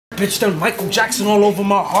bitch done Michael Jackson all over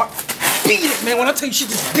my heart. Beat it, man. When I tell you shit,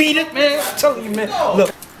 just beat it, man. I'm telling you, man.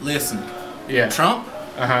 Look. Listen. Yeah. Trump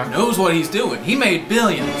knows what he's doing. He made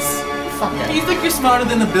billions. Fuck yeah. You think you're smarter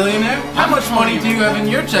than a billionaire? How much money do you have in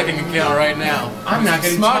your checking account right now? I'm not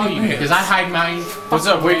gonna tell you because I hide mine. What's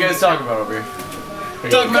up? What are you guys talking about over here?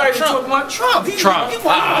 Talking about Trump. Trump. Trump.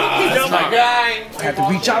 That's my guy. I had to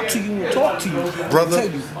reach out to you and talk to you.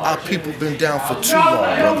 Brother, our people been down for too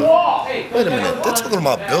long, brother. Wait a minute, they're talking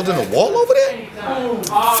about building a wall over there?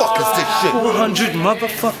 Fuck is this shit? 400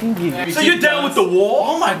 motherfucking years. So you're down with the wall?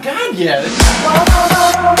 Oh my God, yeah.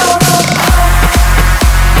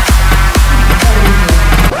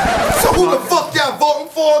 So who the fuck y'all voting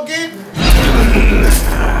for again?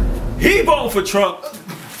 He voting for Trump.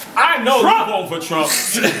 I know he voting for Trump.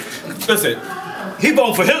 Listen, he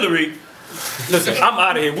voting for Hillary. Listen, I'm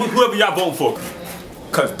out of here. Whoever y'all voting for.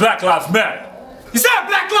 Cause Black Lives Matter. You said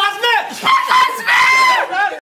Black Lives Matter! Black Lives Matter!